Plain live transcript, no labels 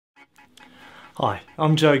Hi,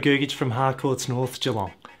 I'm Joe Gugich from Harcourts North,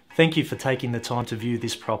 Geelong. Thank you for taking the time to view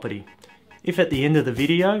this property. If at the end of the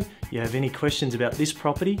video you have any questions about this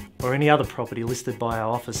property or any other property listed by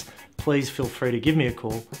our office, please feel free to give me a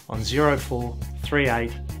call on 04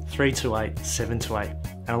 38 328 728,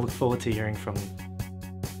 and I look forward to hearing from you.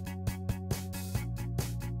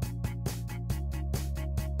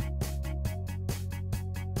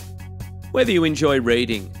 Whether you enjoy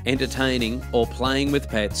reading, entertaining or playing with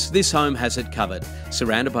pets, this home has it covered.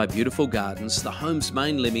 Surrounded by beautiful gardens, the home's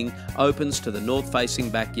main living opens to the north-facing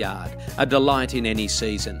backyard, a delight in any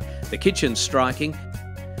season. The kitchen's striking,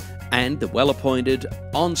 and the well-appointed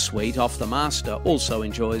ensuite off the master also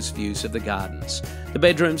enjoys views of the gardens. The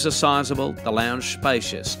bedrooms are sizeable, the lounge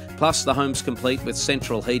spacious, plus the home's complete with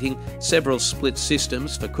central heating, several split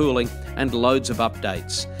systems for cooling and loads of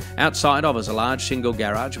updates. Outside offers a large single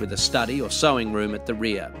garage with a study or sewing room at the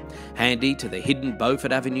rear. Handy to the hidden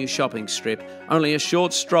Beauford Avenue shopping strip, only a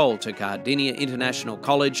short stroll to Kardinia International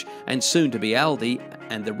College and soon to be Aldi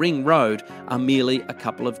and the Ring Road are merely a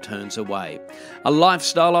couple of turns away. A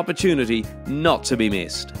lifestyle opportunity not to be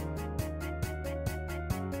missed.